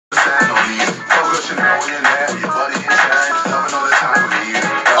What?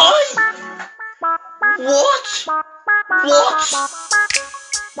 What?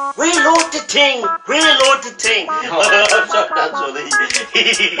 Reload the thing! Reload the thing! I'm sorry.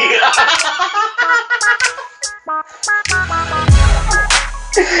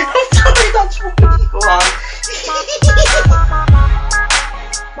 I'm sorry, that's funny. Go on.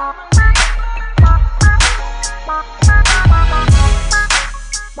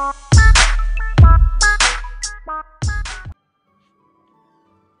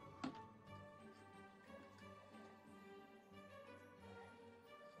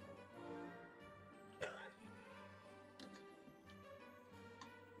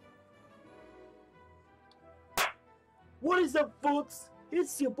 What is up, folks?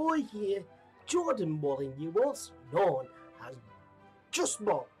 It's your boy here, Jordan Walling, you also known as Just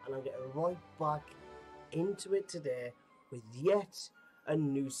More, and I'm getting right back into it today with yet a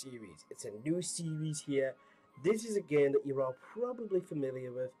new series. It's a new series here. This is a game that you're all probably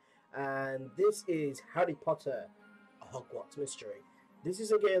familiar with, and this is Harry Potter, a Hogwarts Mystery. This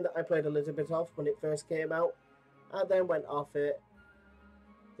is a game that I played a little bit of when it first came out, and then went off it.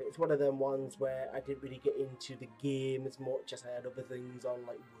 It's one of them ones where I didn't really get into the game as much as I had other things on,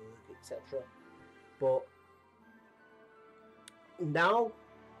 like work, etc. But now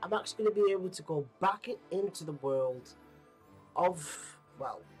I'm actually going to be able to go back into the world of,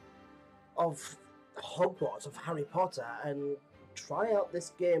 well, of Hogwarts, of Harry Potter, and try out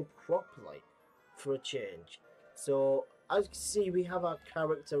this game properly for a change. So, as you can see, we have our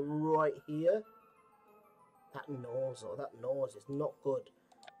character right here. That nose, though, that nose is not good.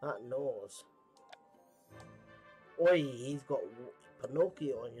 That nose. Oi, he's got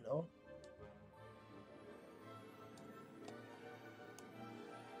Pinocchio, you know.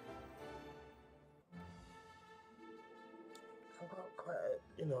 I've got quite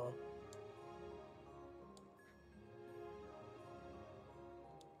a, you know.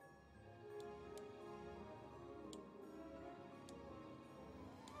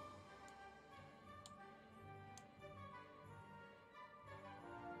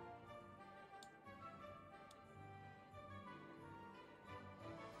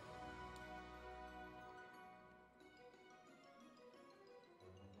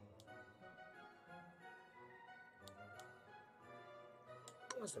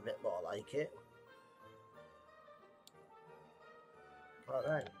 That's a bit more like it.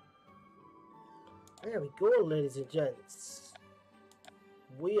 Alright. There we go, ladies and gents.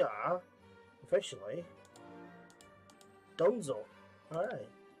 We are officially Donzo. Alright.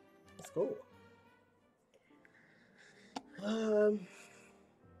 Let's go.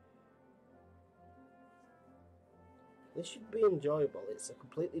 This should be enjoyable. It's a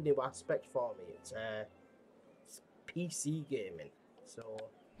completely new aspect for me. It's PC gaming. So,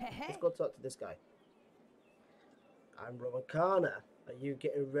 let's go talk to this guy. I'm Roman Kana. Are you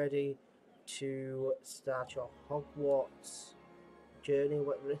getting ready to start your Hogwarts journey,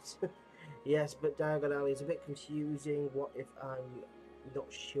 whatever it is? Yes, but Diagon Alley is a bit confusing. What if I'm not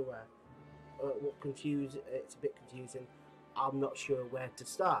sure? It's a bit confusing. I'm not sure where to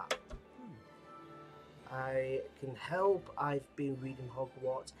start. I can help. I've been reading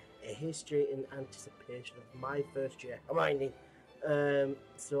Hogwarts, a history in anticipation of my first year. Hermione.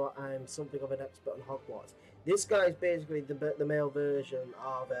 So I'm something of an expert on Hogwarts. This guy is basically the male version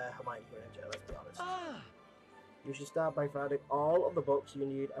of Hermione Granger, let's be honest. You should start by finding all of the books you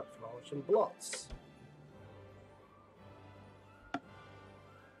need at Flourish and Blots.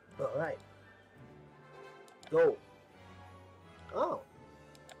 Alright. Go. Oh.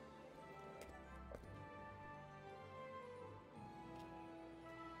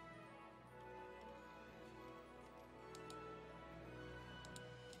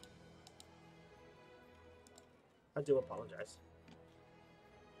 I do apologize.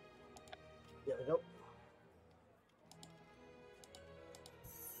 There we go.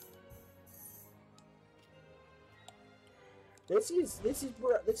 This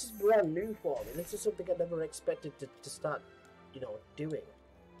is brand new for me. This is something I never expected to start, you know, doing.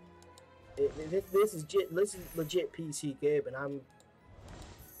 This is legit PC gaming. I'm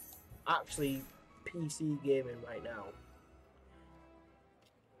actually PC gaming right now.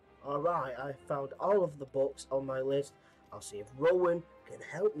 Alright, I found all of the books on my list. I'll see if Rowan can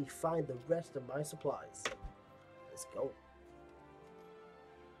help me find the rest of my supplies. Let's go.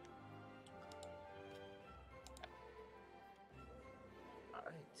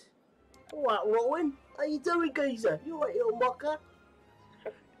 Alright. Alright, Rowan. How you doing, geezer? You alright, little mucker?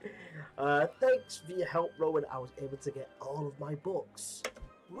 Thanks for your help, Rowan. I was able to get all of my books.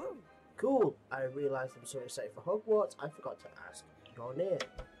 Whoa. Cool. I realised I'm so excited for Hogwarts, I forgot to ask your name.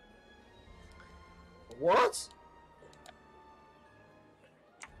 What?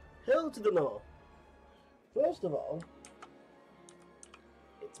 Hell to the no. First of all,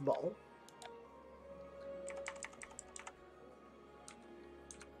 it's small.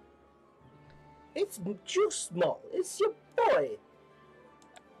 It's just small. It's your boy.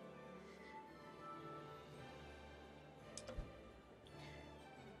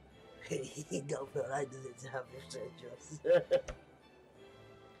 He don't feel like does it have to say Josh.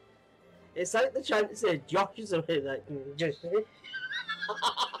 It's like they're trying to say Josh or something like Josh.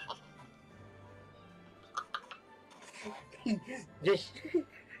 Just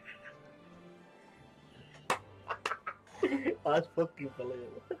that's fucking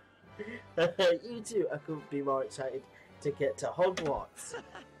brilliant. You two, I couldn't be more excited to get to Hogwarts.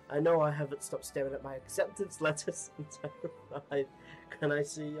 I know I haven't stopped staring at my acceptance letters and terrified. Can I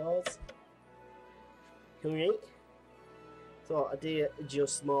see yours? Great. So, dear Joe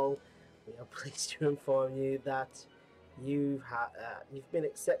Small, we are pleased to inform you that you've been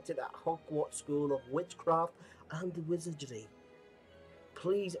accepted at Hogwarts School of Witchcraft and Wizardry.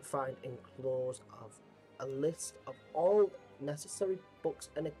 Please find enclosed of a list of all necessary books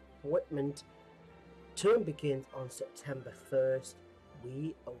and equipment. Term begins on September 1st.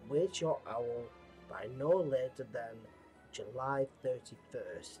 We await your owl by no later than July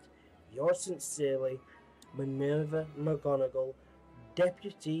 31st. Yours sincerely, Minerva McGonagall,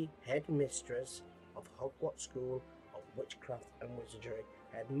 Deputy Headmistress of Hogwarts School of Witchcraft and Wizardry,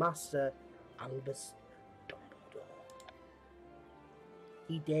 Headmaster Albus Dumbledore.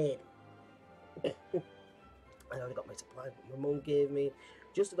 He did. I only got my supply, but my mum gave me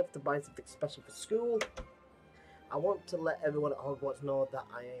just enough to buy something special for school. I want to let everyone at Hogwarts know that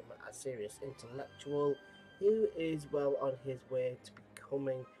I am a serious intellectual who is well on his way to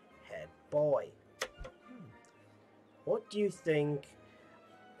becoming head boy. What do you think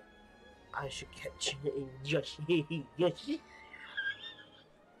I should catch you in Yoshi?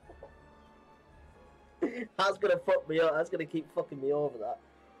 That's gonna fuck me up. That's gonna keep fucking me over. That.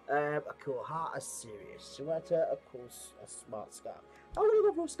 A cool heart, a serious sweater, a cool, a smart scarf. I'm gonna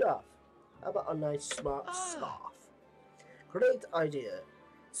go for a scarf. How about a nice smart scarf? Great idea.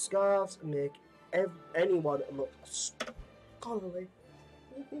 Scarves make anyone look scholarly.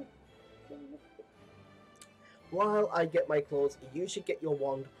 While I get my clothes, you should get your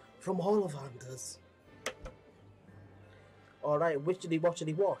wand from Ollivanders. Alright, witchity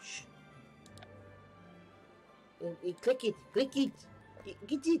watchity wash. Click it, get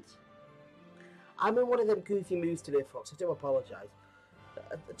it. I'm in one of them goofy moods today, folks. I do apologise.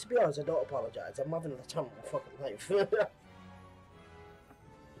 To be honest, I don't apologise. I'm having the time of my fucking life.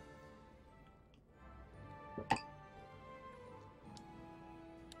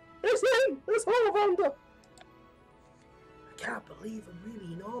 It's him! It's Ollivander! I can't believe I'm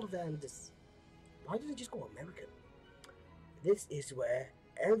really in Ollivanders. Why did I just go American? This is where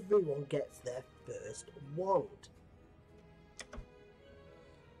everyone gets their first wand.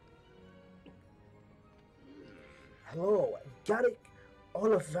 Hello, Garrick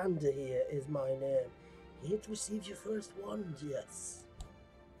Ollivander here is my name. Here to receive your first wand, yes.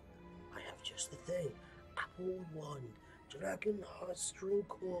 I have just the thing. Applewood wand, dragon heartstring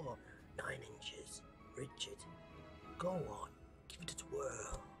core, 9 inches, rigid. Go on, give it a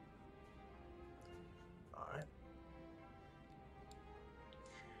twirl. Alright.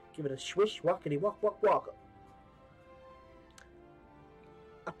 Give it a swish, whackety walk, walk, walk.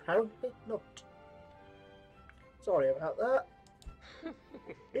 Apparently not. Sorry about that.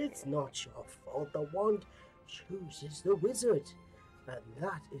 It's not your fault. The wand chooses the wizard, and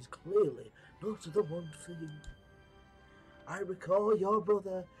that is clearly not the wand for you. I recall your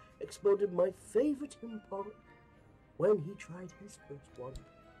brother exploded my favourite impulse when he tried his first wand.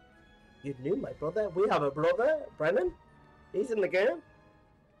 You knew my brother. We have a brother, Brennan. He's in the game.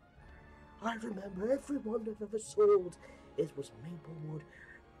 I remember every wand I've ever sold. It was Maplewood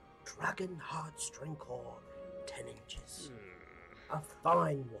Dragon Heartstring Core, 10 inches. A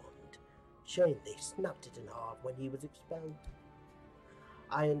fine wand. Shame they snapped it in half when he was expelled.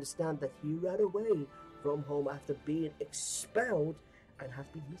 I understand that he ran away from home after being expelled and has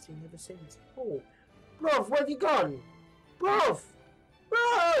been missing ever since. Oh, bruv, where have you gone? Bruv!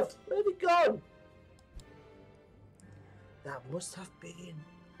 Bruv! Where have you gone? That must have had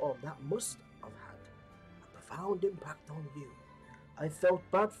a profound impact on you. I felt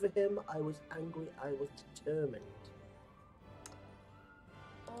bad for him, I was angry, I was determined.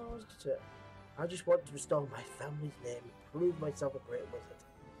 I just want to restore my family's name and prove myself a great wizard.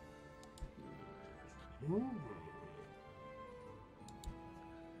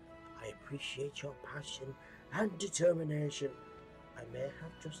 I appreciate your passion and determination. I may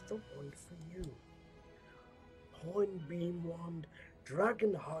have just the one for you. Hornbeam wand,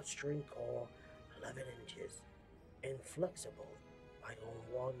 dragon heartstring core, 11 inches. Inflexible. My own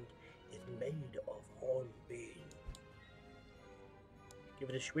wand is made of hornbeam. Give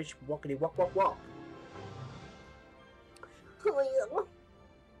it a swish, walkity walk, walk, walk. Oh, yeah.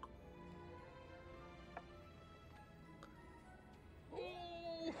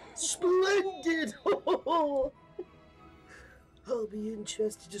 Splendid! I'll be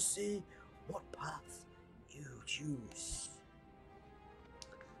interested to see what path you choose.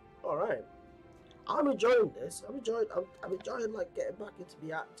 Alright. I'm enjoying this. I'm enjoying like getting back into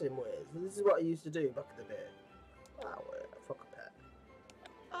the acting ways. This is what I used to do back in the day. Ah, wait, fuck a pet.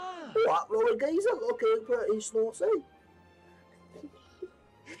 Ah. What, Roller Gazer? Looking pretty saucy.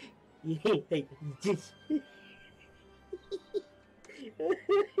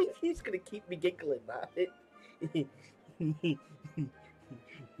 He's gonna keep me giggling, man.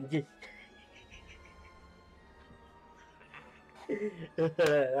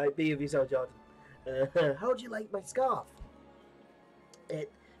 Right, be of yourself, Jordan. How do you like my scarf?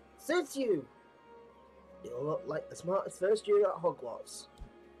 It suits you. You'll look like the smartest first year at Hogwarts.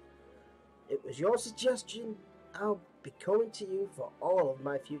 It was your suggestion. I'll be coming to you for all of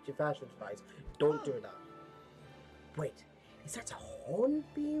my future fashion advice. Don't do that. Wait, is that a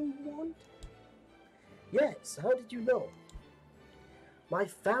hornbeam wand? Yes, how did you know? My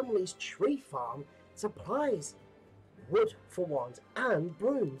family's tree farm supplies wood for wands and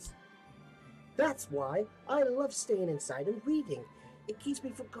brooms. That's why I love staying inside and reading. It keeps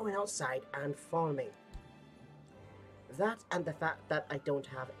me from going outside and farming. That and the fact that I don't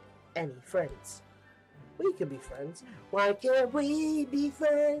have any friends. We can be friends. Why can't we be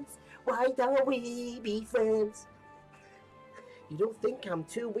friends? Why don't we be friends? You don't think I'm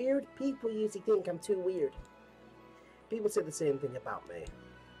too weird? People usually think I'm too weird. People say the same thing about me.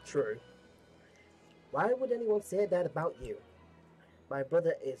 True. Why would anyone say that about you? My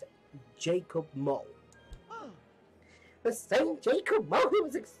brother is Jacob Mole. The same Jacob Mole who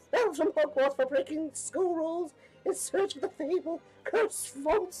was expelled from Hogwarts for breaking school rules in search of the fabled cursed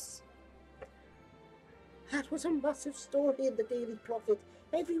vaults. That was a massive story in the Daily Prophet.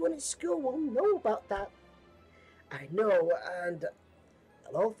 Everyone at school will know about that. I know, and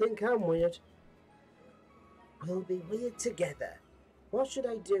they'll all think I'm weird. We'll be weird together. What should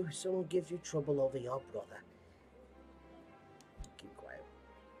I do if someone gives you trouble over your brother? Keep quiet.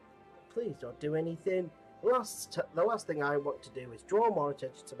 Please don't do anything. The last thing I want to do is draw more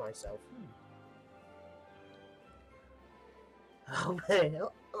attention to myself. Oh man,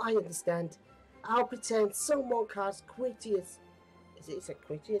 I understand. I'll pretend someone cast Critias. Is it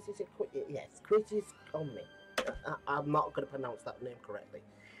Critias? Is it Critias? Yes, Critias on me. I'm not going to pronounce that name correctly.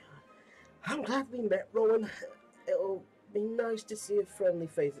 I'm glad we met, Rowan. It'll be nice to see a friendly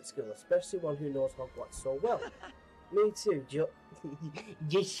face at school, especially one who knows Hogwarts so well. Me too,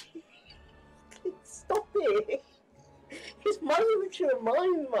 Just stop it! It's my immature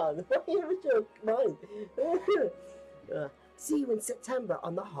mind, man. My immature mind. See you in September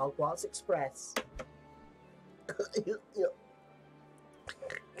on the Hogwarts Express.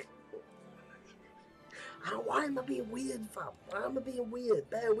 Why am I being weird, fam? Why am I being weird?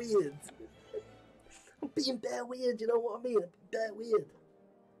 Bear weird. I'm being bare weird, you know what I mean? I'm bare weird.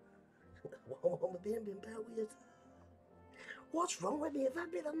 What am I being bare weird? What's wrong with me? Have I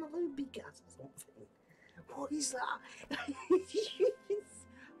been on the loopy gas or something? What is that?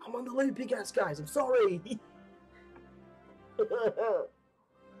 I'm on the loopy gas, guys. I'm sorry.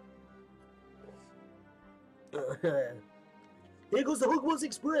 Here goes the Hogwarts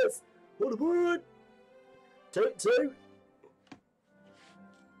Express. On aboard. Take two.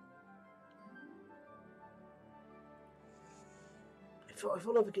 If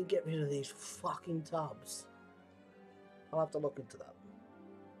I never can get rid of these fucking tabs, I'll have to look into that.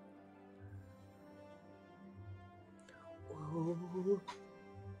 Ooh.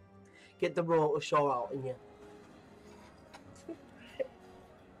 Get the rotor shore out in you.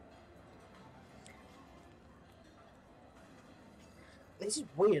 This is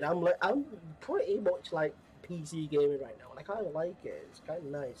weird. I'm pretty much like PC gaming right now, and I kind of like it. It's kind of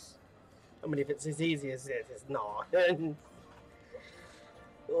nice. I mean, if it's as easy as this, it's not.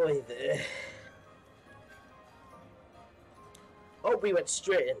 Oi there. Oh, we went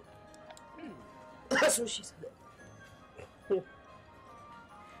straight in. That's what she said.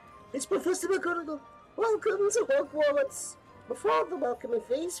 It's Professor McGonagall. Welcome to Hogwarts. Before the welcoming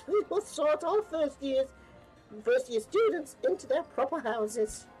feast, we will sort all first year students into their proper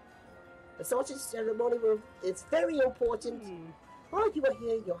houses. The sorting ceremony is very important. While you are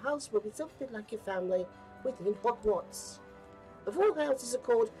here, your house will be something like your family within Hogwarts. The four houses are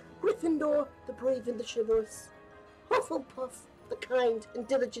called Gryffindor, the Brave and the Chivalrous, Hufflepuff, the kind and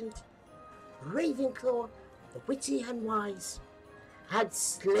diligent, Ravenclaw, the witty and wise, and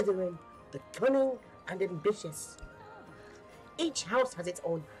Slytherin, the cunning and ambitious. Each house has its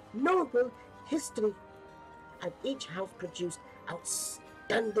own noble history, and each house produced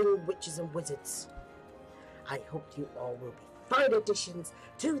outstanding witches and wizards. I hope you all will be fine additions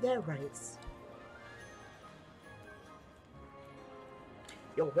to their ranks.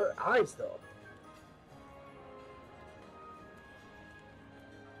 Yo, her eyes though.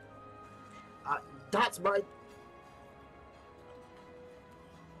 That's my...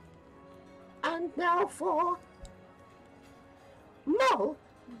 And now for... Mole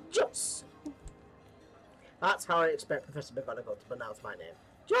Joss. That's how I expect Professor McGonagall to pronounce my name.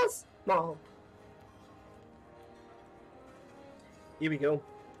 Just Mole. Here we go.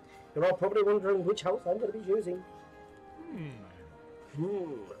 You're all probably wondering which house I'm going to be choosing.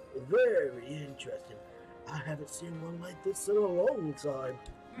 Very interesting. I haven't seen one like this in a long time.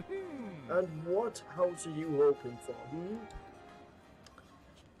 And what house are you hoping for?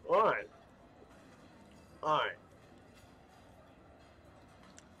 Alright.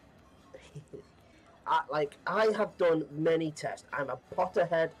 I have done many tests. I'm a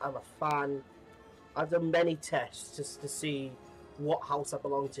Potterhead, I'm a fan. I've done many tests just to see what house I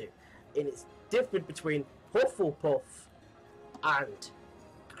belong to. And it's different between Hufflepuff and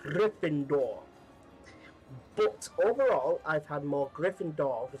Gryffindor. But overall, I've had more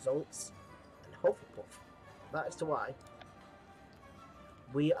Gryffindor results than Hufflepuff. That is to why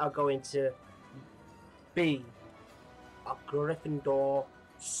we are going to be a Gryffindor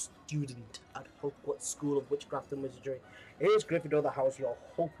student at Hogwarts School of Witchcraft and Wizardry. Is Gryffindor the house you're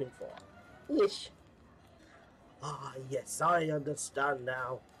hoping for? Ish. Ah, yes, I understand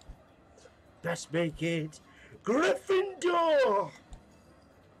now. Best make it Gryffindor!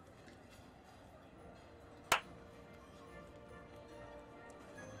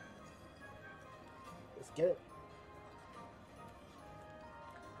 Let's get it.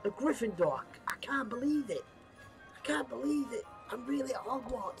 A Gryffindor! I can't believe it! I can't believe it! I'm really at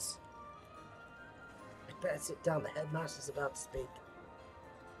Hogwarts! I'd better sit down, the headmaster's about to speak.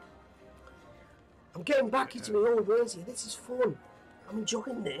 I'm getting back into my old ways here, this is fun. I'm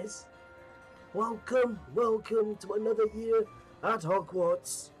enjoying this. Welcome to another year at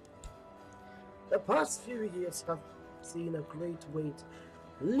Hogwarts. The past few years have seen a great weight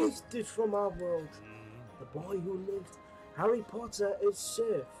lifted from our world. The boy who lived, Harry Potter, is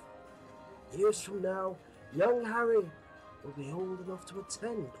safe. Years from now, young Harry will be old enough to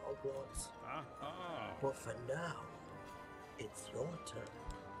attend Hogwarts. But for now, it's your turn.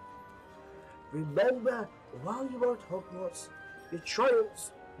 Remember, while you are at Hogwarts, your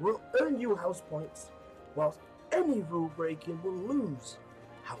triumphs will earn you house points, whilst any rule breaking will lose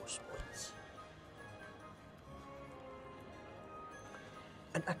house points.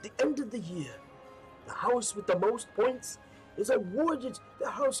 And at the end of the year, the house with the most points is awarded the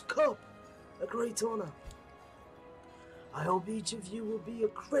House Cup, a great honor. I hope each of you will be a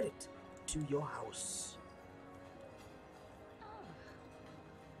credit to your house.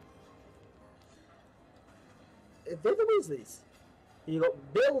 They're the Weasleys. You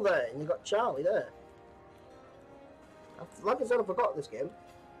got Bill there, and you got Charlie there. Like I said, I forgot this game.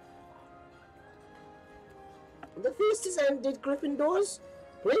 The feast is ended, Gryffindors.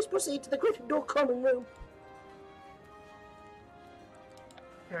 Please proceed to the Gryffindor common room.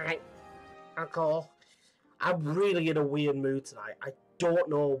 Alright, Uncle. I'm really in a weird mood tonight. I don't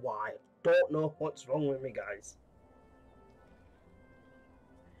know why. Don't know what's wrong with me, guys.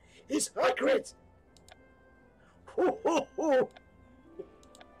 It's Hagrid! Ho, ho, ho.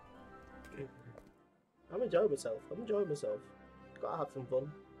 I'm enjoying myself. Gotta have some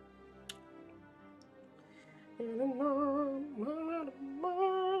fun.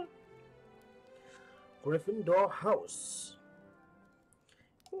 Gryffindor house.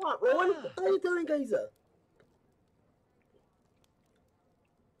 What, Rowan? What are you doing, Gazer?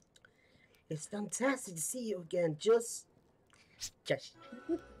 It's fantastic to see you again. Just.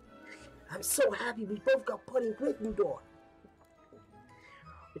 I'm so happy we both got put in Gryffindor.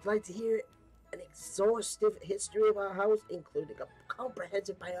 We'd like to hear an exhaustive history of our house, including a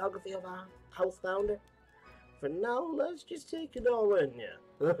comprehensive biography of our house founder. For now, let's just take it all in, yeah.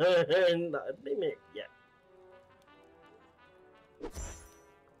 And that'd be me, yeah.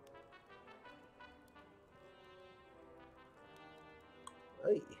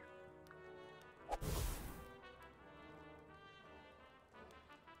 Hey.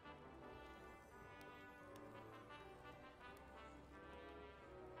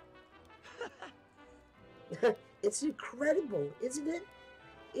 It's incredible, isn't it?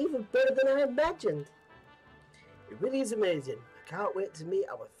 Even better than I imagined. It really is amazing. I can't wait to meet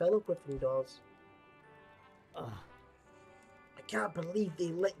our fellow Gryffindors. I can't believe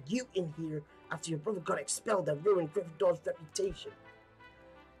they let you in here after your brother got expelled and ruined Gryffindor's reputation.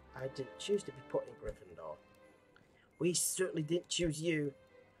 I didn't choose to be put in Gryffindor. We certainly didn't choose you.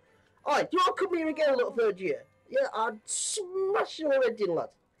 Alright, you all come here again, little third year. Yeah, I'd smash your head in, lad.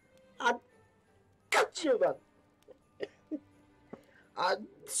 I'd cut you, man. I'd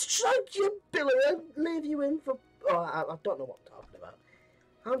strike your billy and leave you in for... Oh, I don't know what I'm talking about.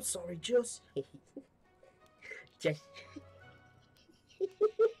 I'm sorry, just... just...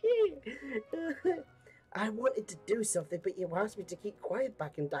 I wanted to do something, but you asked me to keep quiet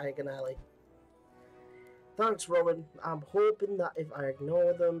back in Diagon Alley. Thanks, Rowan. I'm hoping that if I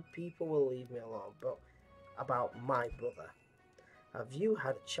ignore them, people will leave me alone. But about my brother, have you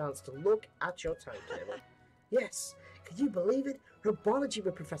had a chance to look at your timetable? Yes. Can you believe it? Herbology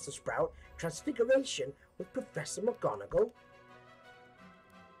with Professor Sprout, Transfiguration with Professor McGonagall.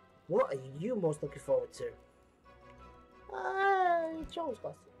 What are you most looking forward to? Charms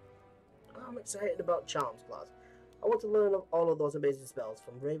class. I'm excited about Charms class. I want to learn all of those amazing spells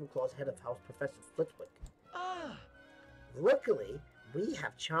from Ravenclaw's head of house, Professor Flitwick. Luckily, we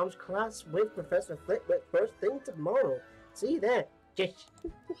have Charms class with Professor Flitwick first thing tomorrow. See you there.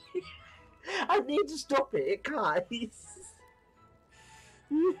 I need to stop it, guys.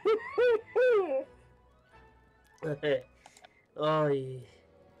 Oh, yeah.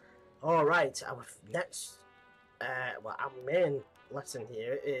 Alright, our next our main lesson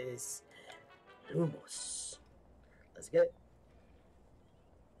here is Lumos. Let's get it.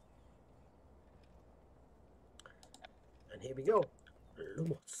 And here we go.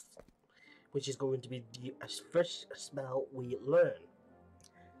 Lumos. Which is going to be the first spell we learn.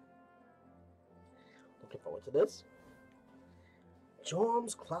 Looking forward to this.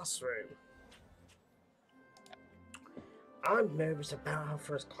 Charms Classroom. I'm nervous about our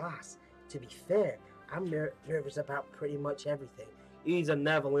first class. To be fair, I'm nervous about pretty much everything. He's a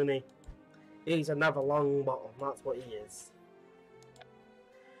Neville, isn't he? He's a Neville Longbottom, that's what he is.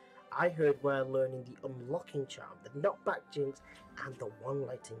 I heard we're learning the Unlocking Charm, the Knockback Jinx, and the One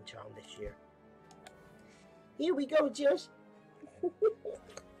Lighting Charm this year. Here we go, Josh.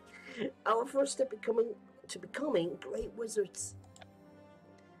 Our first step to becoming great wizards.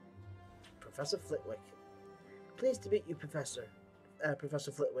 Professor Flitwick. Pleased to meet you, Professor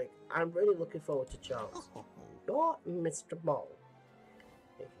Flitwick. I'm really looking forward to Charles. You're Mr. Mole.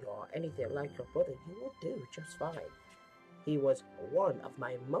 If you're anything like your brother, you will do just fine. He was one of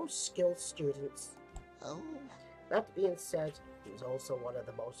my most skilled students. Oh. That being said, he was also one of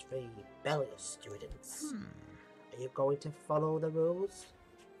the most rebellious students. Are you going to follow the rules?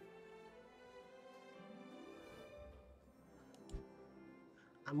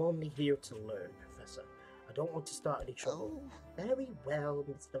 I'm only here to learn, Professor. I don't want to start any trouble. Oh. Very well,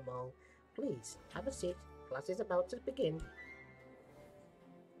 Mr. Mole. Please, have a seat. Class is about to begin.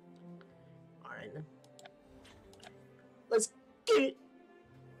 Alright then. Let's get it!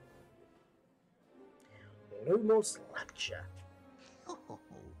 Lumos Lecture. Oh.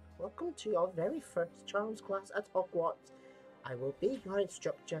 Welcome to your very first Charms class at Hogwarts. I will be your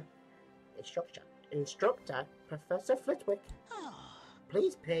instructor, Professor Flitwick.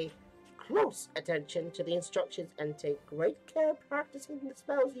 Please pay close attention to the instructions and take great care practicing the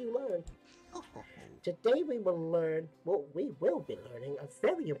spells you learn. Today we will be learning a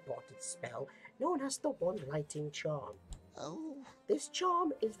very important spell known as the One Lighting Charm. This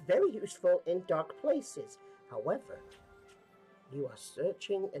charm is very useful in dark places. However, you are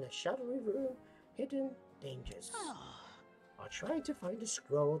searching in a shadowy room, hidden dangers, or trying to find a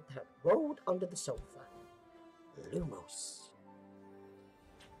scroll that rolled under the sofa. Lumos.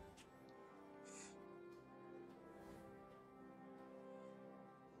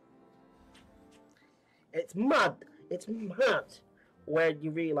 It's mad when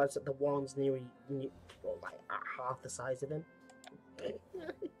you realise that the wand's nearly, well, like half the size of him.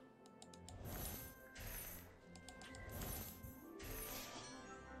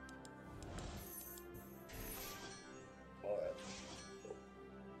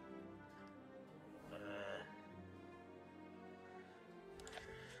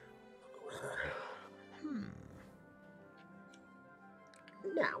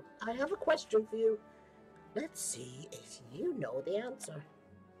 Now, I have a question for you. Let's see if you know the answer.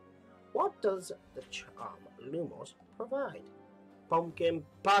 What does the charm Lumos provide? Pumpkin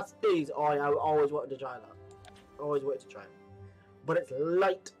pasties. Oh, I always wanted to try that. Always wanted to try it. But it's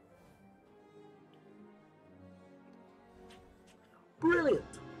light.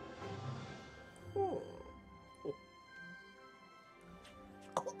 Brilliant.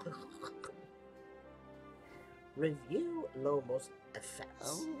 Review Lumos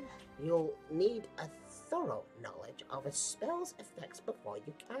effects. Oh. You'll need a thorough knowledge of a spell's effects before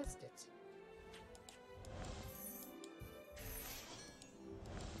you cast it.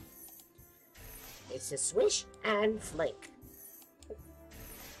 It's a swish and flick.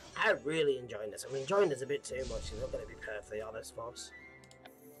 I'm really enjoying this. I'm enjoying this a bit too much. I'm not going to be perfectly honest, folks.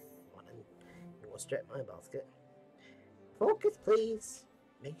 You want straight in my basket. Focus, please.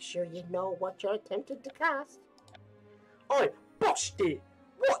 Make sure you know what you're attempting to cast. Oi, busted!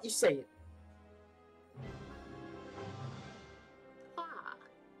 What you saying? Ah.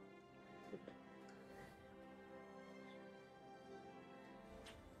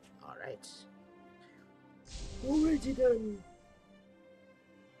 Alright. Alrighty then.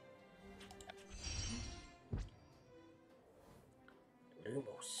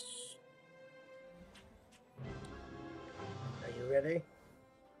 Lumos. Are you ready?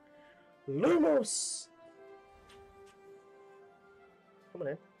 Lumos! Come on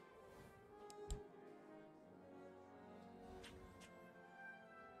in.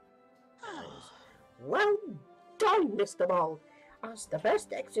 Well done, Mr. Ball. That's the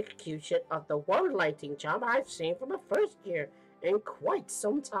best execution of the one lighting charm I've seen from a first year in quite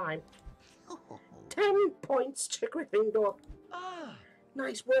some time. 10 points to Gryffindor.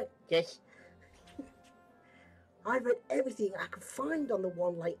 Nice work, yes. I read everything I could find on the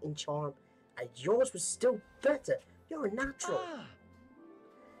one lighting charm, and yours was still better. You're a natural.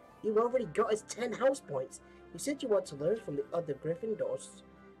 You already got us 10 house points. You said you want to learn from the other Gryffindors,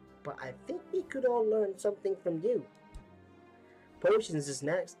 but I think we could all learn something from you. Potions is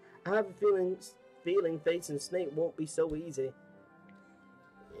next. I have a feeling facing Snape won't be so easy.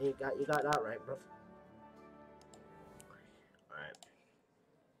 You got that right, bruv. Alright.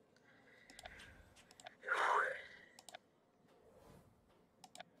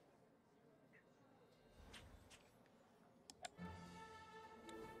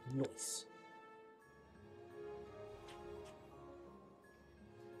 Nice.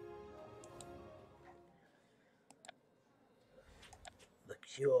 The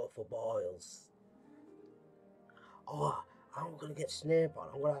cure for boils. Oh, I'm gonna get Snape on.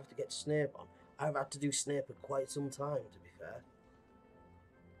 I'm gonna have to get Snape on. I've had to do Snape for quite some time, to be fair.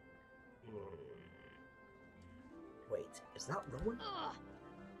 Wait, is that Rowan?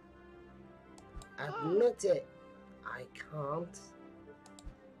 Admit it. I can't.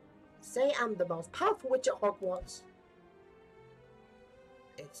 Say I'm the most powerful witch at Hogwarts.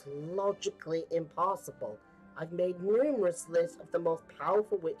 It's logically impossible. I've made numerous lists of the most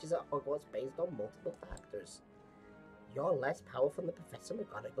powerful witches at Hogwarts based on multiple factors. You're less powerful than Professor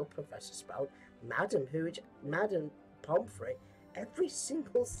McGonagall, Professor Sprout, Madam Hooch, Madam Pomfrey, every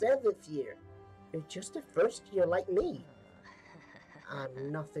single 7th year. You're just a first year like me. I'm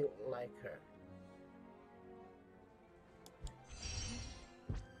nothing like her.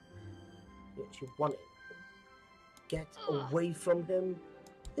 Yet you want it. Get away from him.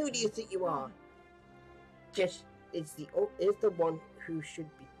 Who do you think you are? Just is the one who should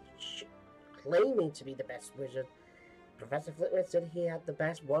be claiming to be the best wizard. Professor Flitwick said he had the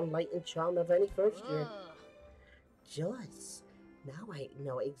best one lighting charm of any first year. Just now I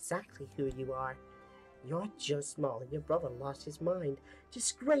know exactly who you are. You're just small and your brother lost his mind,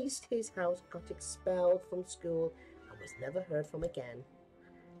 disgraced his house, got expelled from school, and was never heard from again.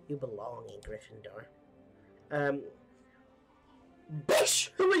 You belong in Gryffindor.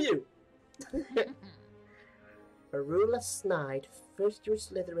 Bish! Who are you? Arula Snide, first year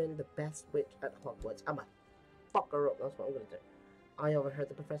Slytherin, the best witch at Hogwarts. I'ma fuck her up, that's what I'm gonna do. I overheard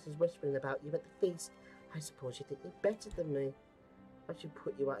the professors whispering about you at the feast. I suppose you think you're better than me. I should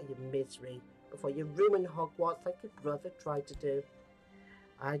put you out of your misery before you ruin Hogwarts like your brother tried to do.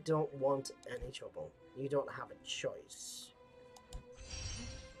 I don't want any trouble. You don't have a choice.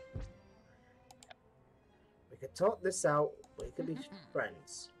 We could talk this out, but we could be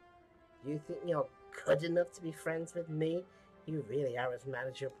friends. You think you're good enough to be friends with me? You really are as mad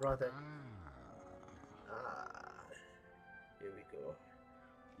as your brother. Here we go.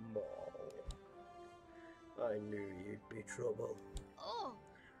 Maul. I knew you'd be trouble.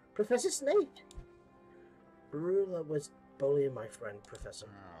 Professor Snape! Rula was bullying my friend, Professor.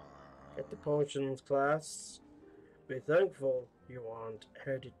 Get the potions, class. Be thankful you aren't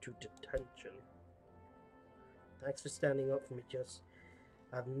headed to detention. Thanks for standing up for me, Just.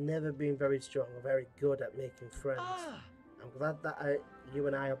 I've never been very strong or very good at making friends. I'm glad that you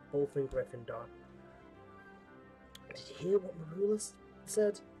and I are both in Gryffindor. Did you hear what Marula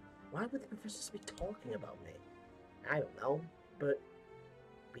said? Why would the professors be talking about me? I don't know, but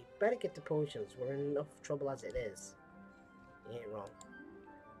we better get the potions. We're in enough trouble as it is. You ain't wrong.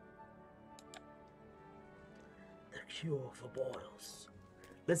 cure for boils.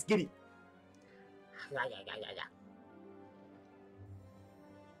 Let's get it.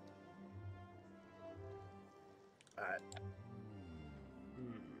 Alright.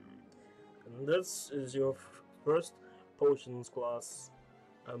 And this is your first potions class.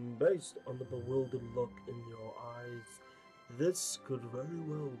 And based on the bewildered look in your eyes, this could very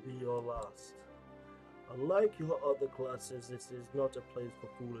well be your last. Unlike your other classes, this is not a place for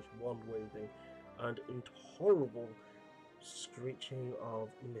foolish wand-waving and intolerable screeching of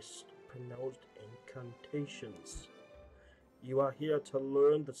mispronounced incantations. You are here to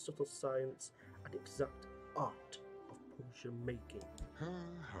learn the subtle science and exact art of potion making.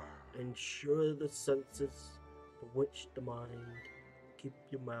 Ensure the senses, bewitch the mind, keep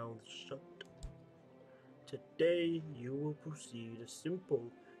your mouth shut. Today you will proceed a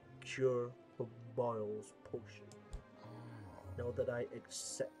simple cure for boils potion. Know that I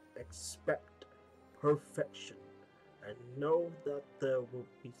expect perfection, and know that there will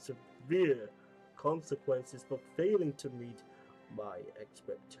be severe consequences for failing to meet my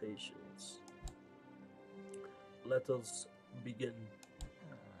expectations. Let us begin.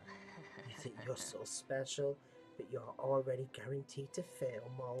 You think you're so special, but you're already guaranteed to fail,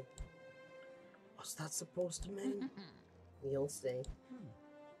 Mo. What's that supposed to mean? You'll see.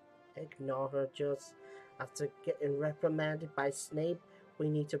 Ignore her, just after getting reprimanded by Snape, we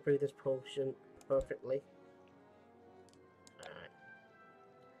need to brew this potion perfectly. Alright.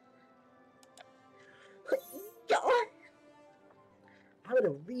 I'm in a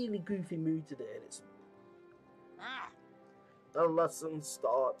really goofy mood today. The lesson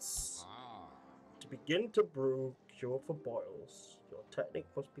starts. To begin to brew cure for boils, your technique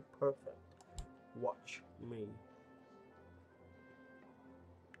must be perfect. Watch me.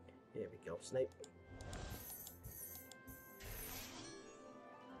 Here we go, Snape.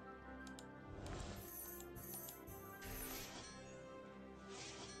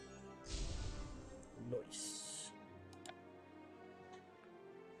 Nice.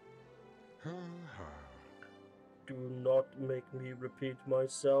 Do not make me repeat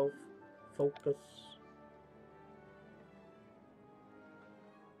myself. Focus.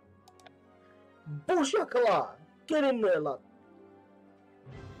 Bushakala! Get in there, lad!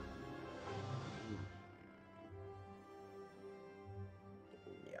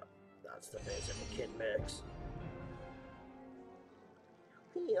 Yeah, that's the face of a kid makes.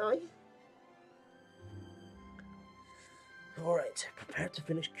 Alright, prepare to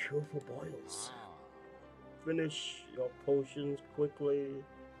finish cure for boils. Finish your potions quickly.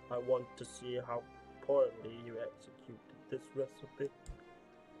 I want to see how poorly you executed this recipe.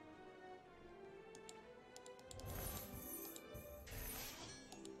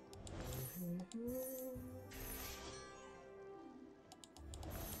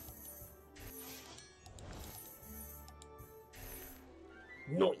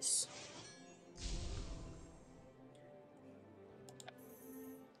 Nice.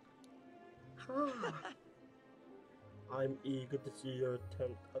 I'm eager to see your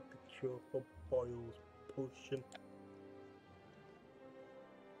attempt at the cure for boils potion.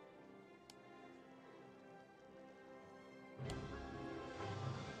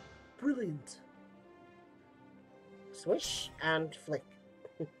 Brilliant. Swish and flick.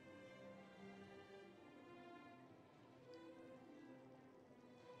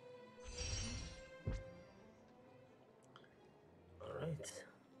 Alright.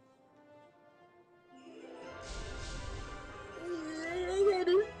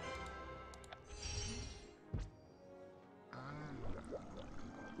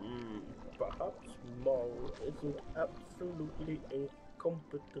 Perhaps Moll isn't absolutely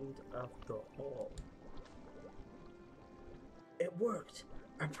incompetent after all. It worked!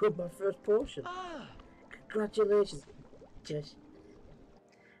 I brewed my first potion! Congratulations! Just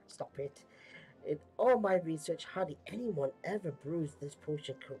stop it. In all my research, hardly anyone ever brews this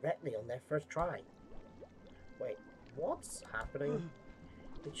potion correctly on their first try. Wait, what's happening?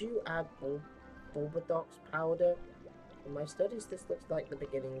 Did you add Bulbadox powder? In my studies, this looks like the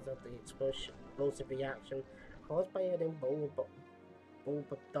beginnings of the explosive reaction caused by adding Bulbadox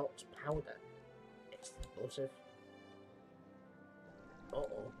powder. Explosive?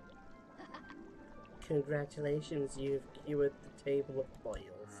 Uh-oh. Congratulations, you've cured the table of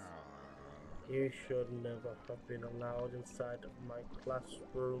boils. You should never have been allowed inside of my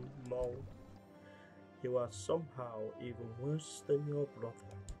classroom, Mo. You are somehow even worse than your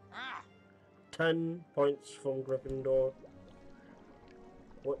brother. 10 points from Gryffindor.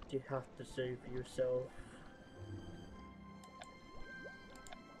 What do you have to say for yourself?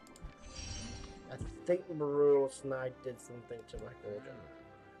 I think Marulus and I did something to my children.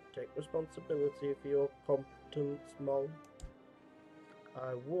 Take responsibility for your competence, Mol.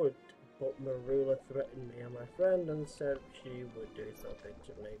 I would, but Marula threatened me and my friend and said she would do something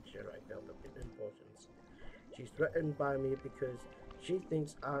to make sure I felt a bit importance. She's threatened by me because she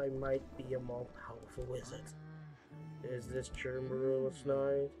thinks I might be a more powerful wizard. Is this true, Marula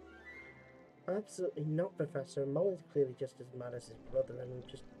Snide? Absolutely not, Professor. Mol is clearly just as mad as his brother and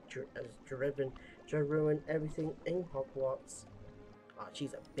just as driven to ruin everything in Hogwarts. Ah,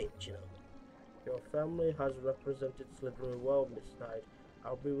 she's a bitch, you know. Your family has represented Slytherin well, Miss Snide.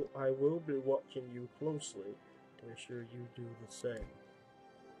 I will be watching you closely to ensure you do the same.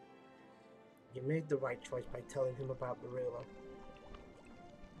 You made the right choice by telling him about Marilla.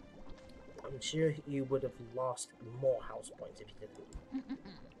 I'm sure you would have lost more house points if you didn't.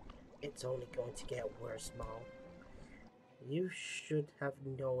 It's only going to get worse, Mal. You should have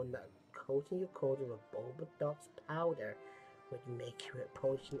known that coating your cauldron with Bulbadox powder would make your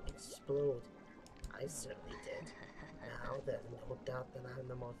potion explode. I certainly did. Now there's no doubt that I'm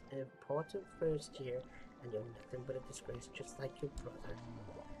the most important first year, and you're nothing but a disgrace just like your brother.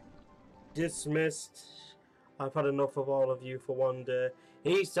 Dismissed. I've had enough of all of you for one day.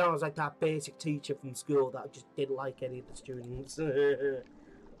 He sounds like that basic teacher from school that just didn't like any of the students.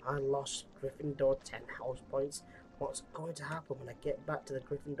 I lost Gryffindor 10 house points. What's going to happen when I get back to the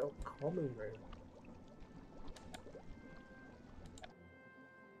Gryffindor common room?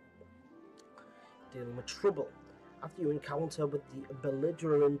 Dealing with trouble. After you encounter with the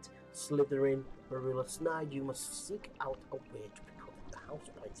belligerent Slytherin Marilla Snide, you must seek out a way to recover the house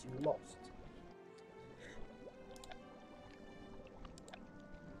points you lost.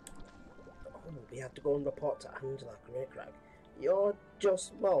 Oh, we have to go and report to Angela Greycrag. You're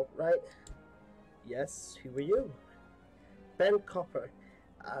just Mol, right? Yes, who are you? Ben Copper.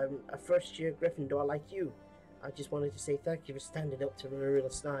 I'm a first-year Gryffindor like you. I just wanted to say thank you for standing up to Marilla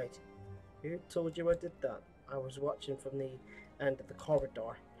Snide. Who told you I did that? I was watching from the end of the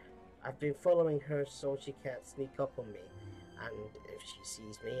corridor. I've been following her so she can't sneak up on me, and if she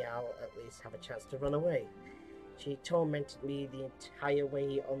sees me, I'll at least have a chance to run away. She tormented me the entire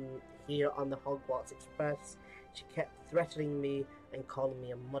way here on the Hogwarts Express. She kept threatening me and calling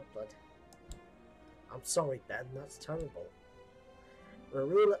me a mudblood. I'm sorry, Ben, that's terrible.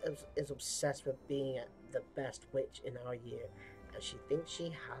 Marilla is obsessed with being the best witch in our year, and she thinks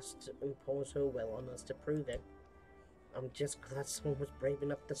she has to impose her will on us to prove it. I'm just glad someone was brave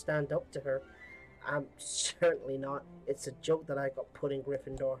enough to stand up to her. I'm certainly not. It's a joke that I got put in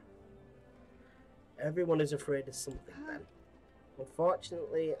Gryffindor. Everyone is afraid of something, Ben.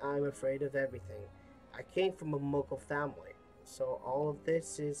 Unfortunately, I'm afraid of everything. I came from a Muggle family, so all of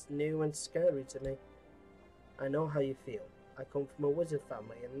this is new and scary to me. I know how you feel. I come from a wizard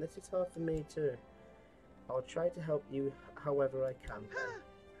family, and this is hard for me too. I'll try to help you however I can, Ben.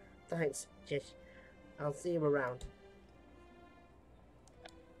 Thanks, Jish. I'll see you around.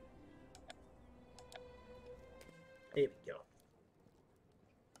 Here we go.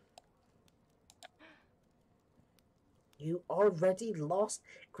 You already lost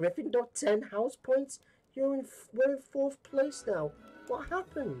Gryffindor 10 house points? We're in 4th place now. What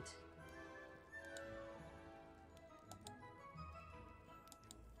happened?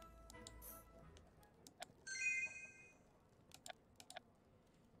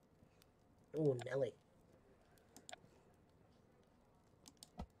 Oh, Nelly.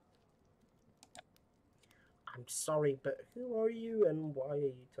 I'm sorry, but who are you and why are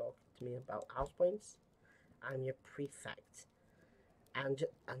you talking to me about house points? I'm your prefect.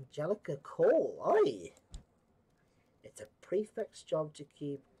 Angelica Cole, oi! It's a prefect's job to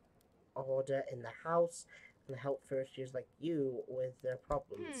keep order in the house and help first years like you with their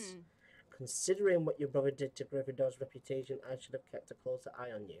problems. Considering what your brother did to Gryffindor's reputation, I should have kept a closer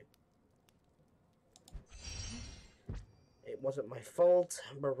eye on you. It wasn't my fault.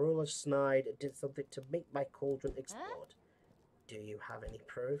 Marilla Snide did something to make my cauldron explode. Do you have any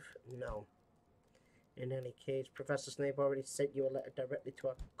proof? No. In any case, Professor Snape already sent you a letter directly to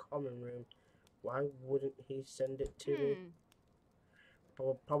our common room. Why wouldn't he send it to me?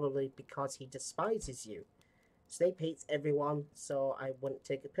 Probably because he despises you. Snape hates everyone, so I wouldn't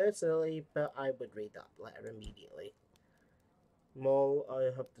take it personally, but I would read that letter immediately. Mol,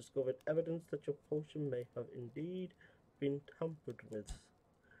 I have discovered evidence that your potion may have indeed been tampered with.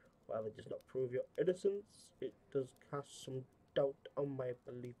 While it does not prove your innocence, it does cast some doubt on my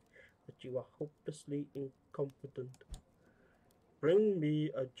belief that you are hopelessly incompetent. Bring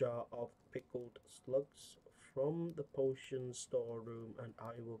me a jar of pickled slugs from the potion storeroom, and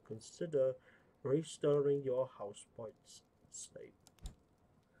I will consider restoring your house points, Snape.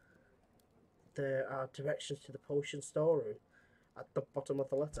 There are directions to the potion storeroom. at the bottom of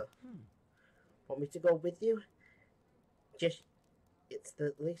the letter. Want me to go with you? It's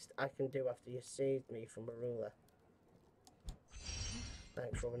the least I can do after you saved me from a ruler.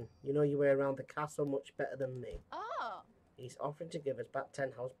 Thanks, Robin. You know your way around the castle much better than me. Oh. He's offering to give us back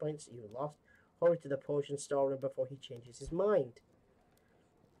 10 house points that you lost. Hurry to the potion storeroom before he changes his mind.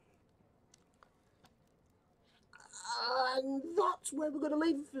 And that's where we're going to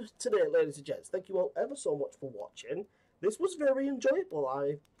leave it for today, ladies and gents. Thank you all ever so much for watching. This was very enjoyable.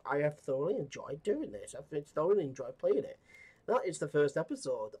 I have thoroughly enjoyed doing this. I've thoroughly enjoyed playing it. That is the first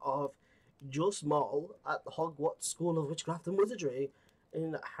episode of Just Moll at the Hogwarts School of Witchcraft and Wizardry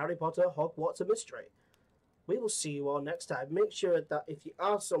in Harry Potter Hogwarts A Mystery. We will see you all next time. Make sure that if you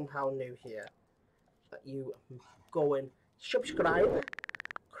are somehow new here, that you go and subscribe,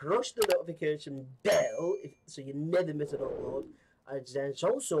 crush the notification bell so you never miss an upload, and then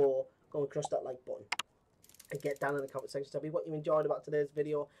also go and crush that like button. And get down in the comment section, tell me what you enjoyed about today's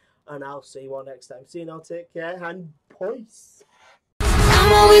video, and I'll see you all next time. See you now, take care, and peace.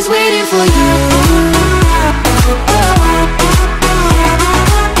 I'm always waiting for you.